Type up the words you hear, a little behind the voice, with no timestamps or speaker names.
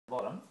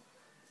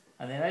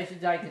And then as you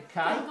take the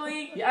cake,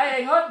 Going. yeah,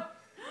 hang on.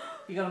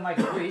 You got to make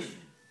a wish.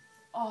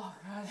 Oh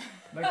God.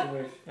 Make a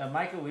wish. Yeah,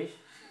 make a wish.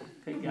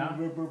 Keep going.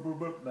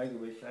 Make a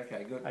wish.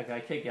 Okay, good.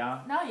 Okay, keep going.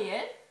 Not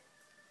yet.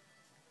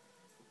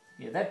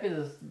 Yeah, that bit of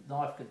the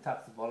knife can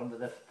touch the bottom, but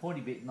that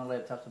pointy bit not allowed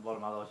to touch the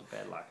bottom, otherwise you're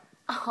bad luck.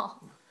 Oh.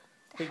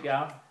 Keep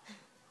going.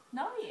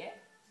 Not yet.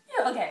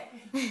 Yeah.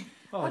 Okay.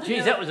 Oh,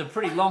 geez, that was a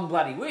pretty long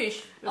bloody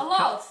wish. A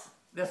lot.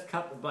 Let's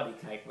cut the buddy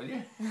cake, will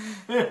you?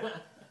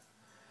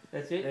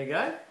 That's it. There you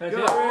go. That's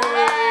Good. it.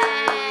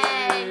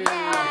 Yay!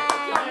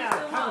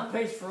 Yeah, cut a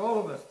piece for all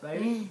of us,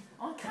 baby.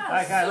 Okay.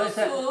 Okay, let's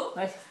have. Susu.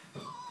 Let's,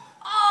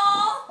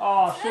 Oh.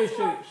 oh, That's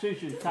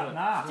Susu's cut in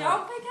half.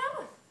 Don't pick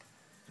up.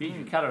 If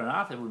you cut her in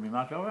half, there wouldn't be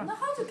much of her. No,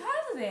 how to cut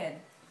it then?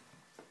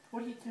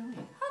 What are you doing?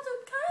 How to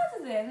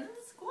cut it then?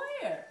 It's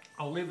square.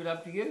 I'll leave it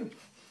up to you.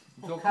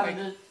 It's all Cut quick.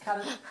 it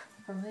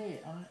from there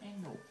on an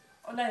angle.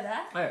 Oh, like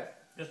that? Yeah,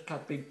 just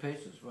cut big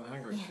pieces. We're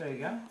hungry. There you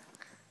go.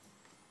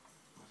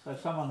 So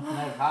someone can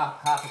have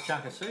half a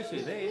chunk of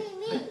susu there.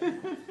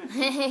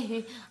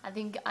 I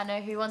think I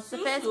know who wants the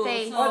Susu, first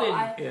piece. so-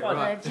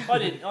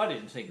 I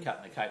didn't think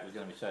cutting the cake was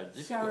going to be so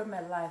difficult. Sharing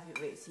my life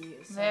with you.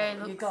 So Very you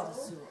looks- got to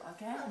sue,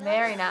 okay?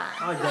 Very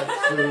nice. I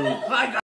got two.